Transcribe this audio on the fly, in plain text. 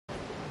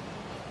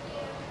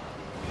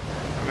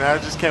man.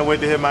 I just can't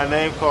wait to hit my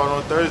name called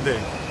on Thursday.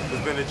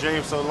 It's been a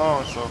dream so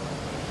long, so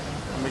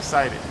I'm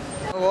excited.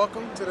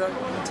 Welcome to the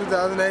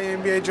 2008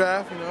 NBA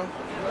Draft, you know.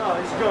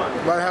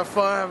 About to have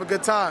fun, have a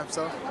good time,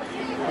 so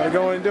gotta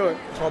go in and do it.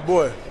 It's my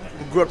boy.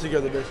 We grew up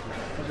together, basically.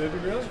 Did you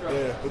really?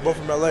 Yeah, we're both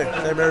from LA,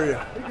 same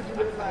area.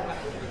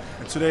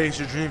 And today is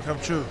your dream come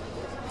true.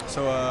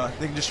 So I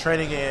think just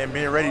training and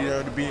being ready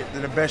to be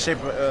in the best shape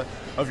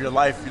of your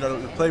life, you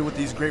know, to play with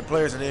these great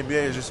players in the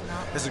NBA is just,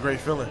 it's a great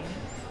feeling.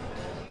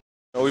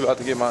 We about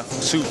to get my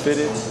suit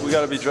fitted. We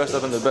got to be dressed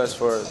up in the best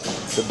for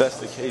the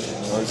best occasion.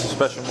 You know, it's a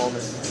special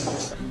moment.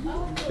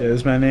 Yeah, this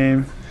is my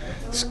name.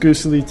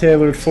 Exclusively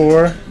tailored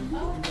for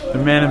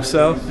the man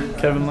himself,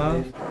 Kevin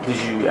Love. Did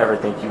you ever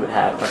think you would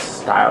have a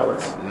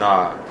stylist?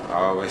 Nah, I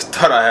always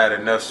thought I had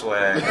enough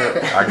swag.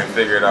 I can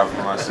figure it out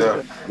for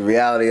myself. The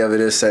reality of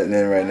it is setting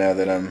in right now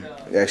that I'm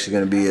actually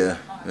going to be a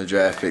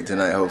draft pick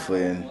tonight,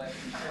 hopefully, and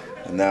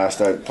now I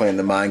start playing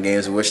the mind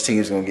games of which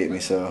team's going to get me,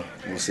 so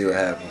we'll see what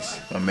happens.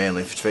 My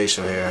manly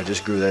facial hair, I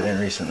just grew that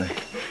in recently.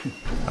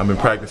 I've been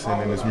practicing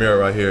in this mirror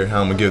right here how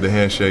I'm going to give the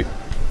handshake.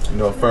 You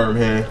know, a firm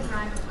hand.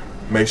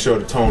 Make sure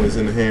the tone is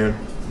in the hand.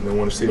 And I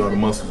want to see all the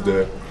muscles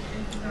there.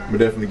 I'm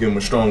definitely give them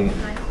a strong one.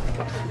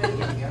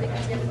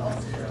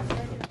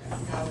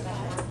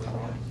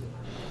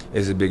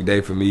 It's a big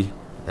day for me,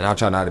 and I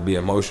try not to be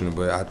emotional,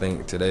 but I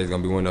think today's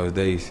gonna be one of those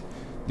days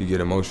you get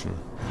emotional.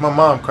 My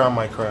mom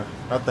might cry.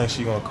 I think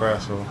she's gonna cry,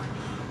 so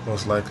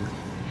most likely.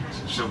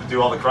 She'll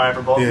do all the crying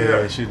for both of you?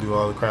 Yeah, she'll do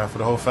all the crying for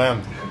the whole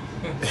family.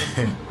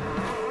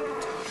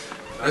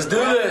 Let's do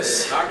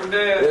this. Knock 'em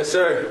down. Yes,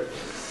 sir.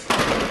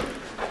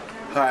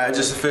 All right, I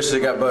just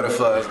officially got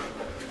butterflies.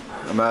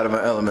 I'm out of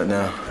my element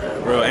now.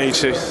 Real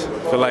anxious.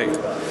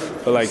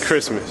 Feel like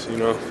Christmas, you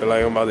know. Feel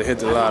like I'm about to hit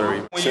the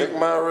lottery. Check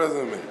my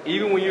resume.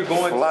 Even when you're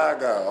going Fly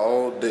guy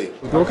all day.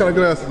 What kind of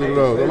glasses are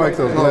those? I like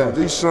those glasses.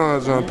 These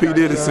Sean John P.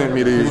 Diddy sent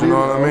me these, you know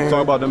what I mean?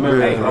 Talk about the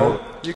man.